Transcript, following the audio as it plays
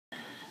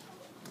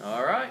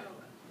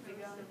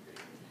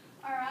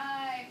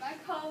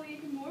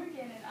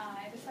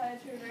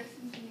to reverse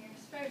engineer a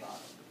spray bottle.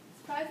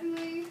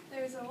 Surprisingly,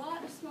 there's a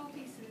lot of small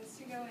pieces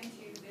to go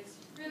into this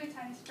really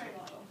tiny spray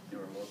bottle. There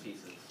were more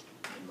pieces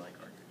in my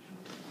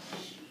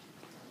cartridge.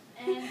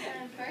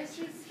 And first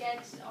we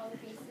sketched all the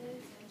pieces,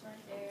 and it's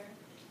right there.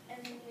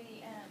 And then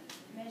we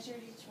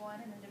measured each one,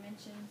 and the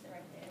dimensions are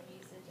right there. We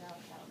used the gel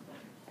caliper.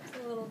 It's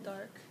a little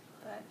dark,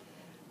 but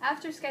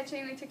after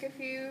sketching, we took a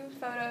few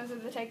photos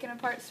of the taken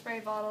apart spray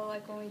bottle,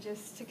 like when we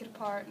just took it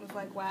apart and was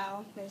like,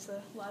 wow, there's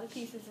a lot of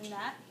pieces in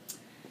that.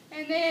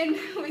 And then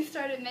we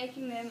started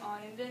making them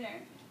on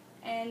Inventor.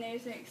 And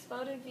there's an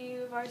exploded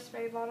view of our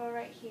spray bottle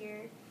right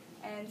here,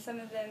 and some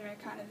of them are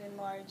kind of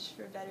enlarged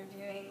for better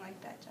viewing, like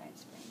that giant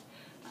spring.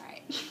 All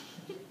right.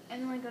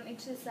 And like on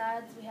each of the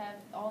sides, we have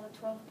all the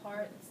 12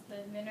 parts,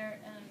 the Inventor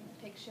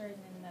picture, and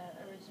then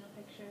the original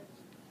picture.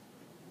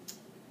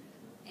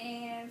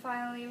 And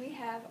finally, we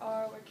have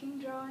our working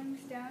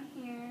drawings down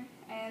here,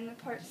 and the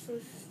parts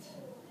list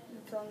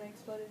that's on the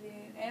exploded view.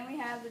 And we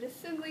have the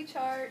assembly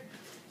chart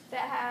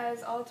that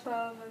has all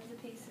 12 of the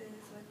pieces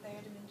with their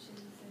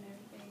dimensions and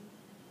everything.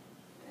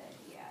 But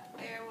yeah,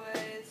 there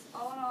was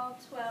all in all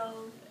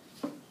 12.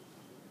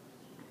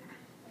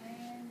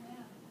 And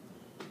yeah,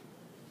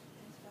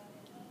 that's about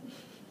it.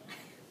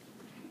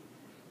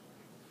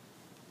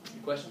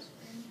 Any questions?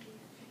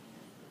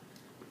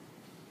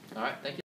 All right, thank you.